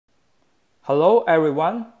Hello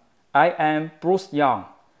everyone, I am Bruce Yang.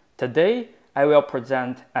 Today I will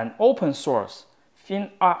present an open source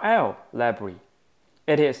FinRL library.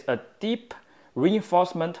 It is a deep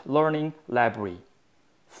reinforcement learning library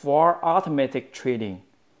for automatic trading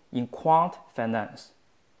in quant finance.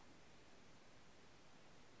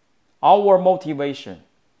 Our motivation.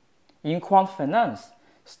 In quant finance,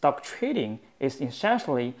 stock trading is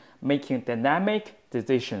essentially making dynamic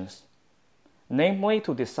decisions, namely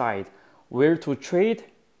to decide where to trade,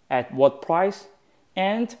 at what price,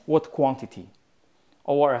 and what quantity,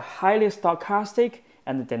 over a highly stochastic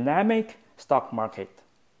and dynamic stock market.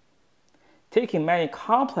 Taking many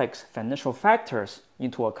complex financial factors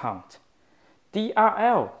into account,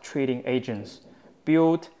 DRL trading agents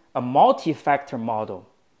build a multi-factor model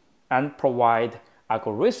and provide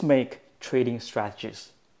algorithmic trading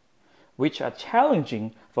strategies, which are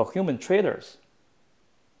challenging for human traders.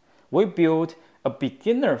 We build a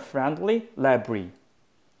beginner-friendly library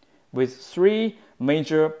with three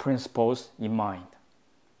major principles in mind: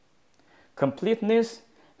 completeness,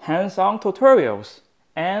 hands-on tutorials,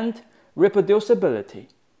 and reproducibility.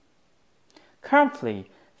 Currently,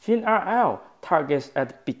 FinRL targets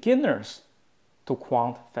at beginners to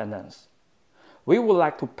quant finance. We would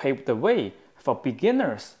like to pave the way for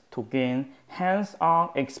beginners to gain hands-on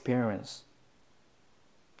experience.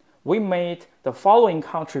 We made the following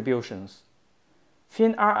contributions.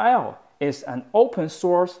 FinRL is an open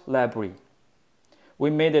source library. We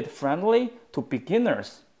made it friendly to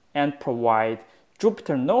beginners and provide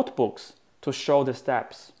Jupyter notebooks to show the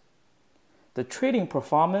steps. The trading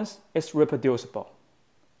performance is reproducible.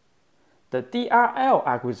 The DRL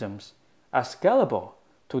algorithms are scalable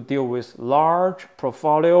to deal with large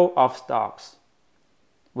portfolio of stocks.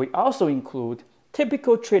 We also include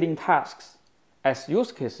typical trading tasks as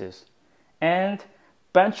use cases and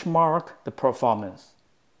benchmark the performance.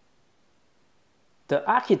 The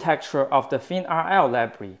architecture of the FinRL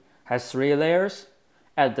library has three layers.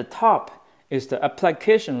 At the top is the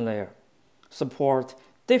application layer, support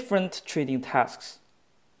different trading tasks.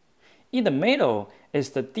 In the middle is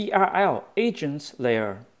the DRL agents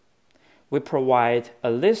layer. We provide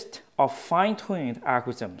a list of fine-tuned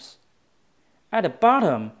algorithms. At the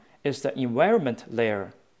bottom is the environment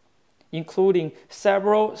layer, including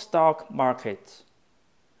several stock markets.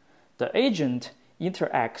 The agent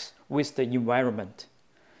interacts with the environment,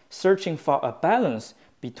 searching for a balance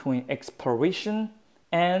between exploration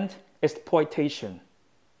and exploitation,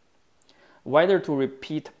 whether to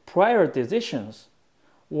repeat prior decisions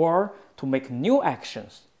or to make new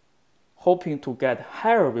actions, hoping to get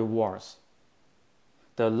higher rewards.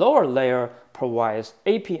 The lower layer provides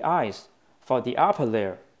APIs for the upper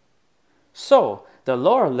layer, so the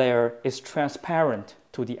lower layer is transparent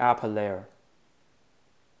to the upper layer.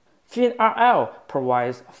 FinRL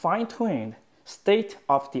provides fine-tuned,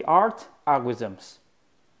 state-of-the-art algorithms.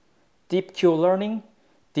 Deep Q learning,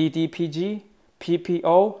 DDPG,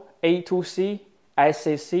 PPO, A2C,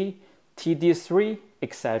 SAC, TD3,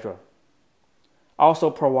 etc. Also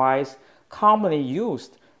provides commonly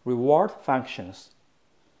used reward functions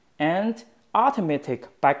and automatic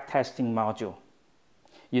backtesting module.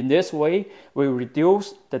 In this way, we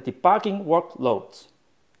reduce the debugging workloads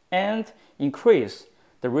and increase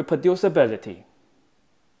the reproducibility.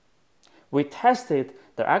 We tested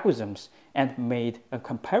the algorithms and made a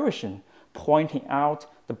comparison pointing out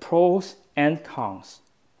the pros and cons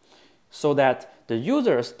so that the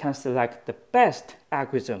users can select the best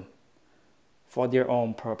algorithm for their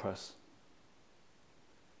own purpose.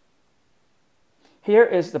 Here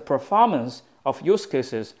is the performance of use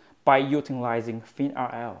cases by utilizing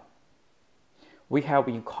FinRL. We have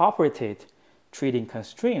incorporated trading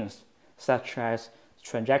constraints such as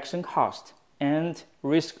transaction cost and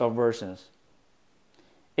risk aversions.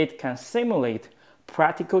 It can simulate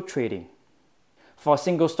practical trading. For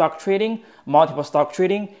single stock trading, multiple stock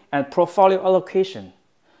trading, and portfolio allocation,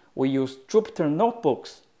 we use Jupyter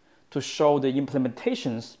notebooks to show the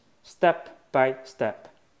implementations step by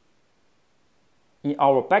step. In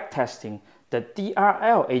our backtesting, the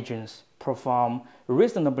DRL agents perform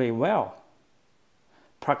reasonably well.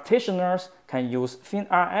 Practitioners can use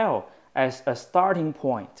FinRL as a starting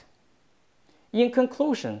point. In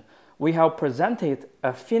conclusion, we have presented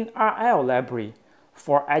a FinRL library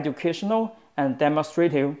for educational and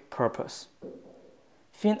demonstrative purpose.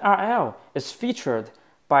 FinRL is featured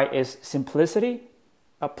by its simplicity,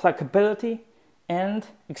 applicability, and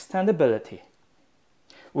extendability.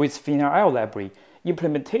 With FinRL library,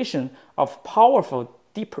 implementation of powerful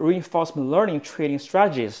deep reinforcement learning trading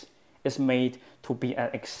strategies is made to be an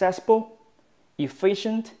accessible,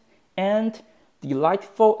 efficient, and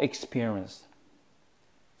delightful experience.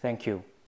 Thank you.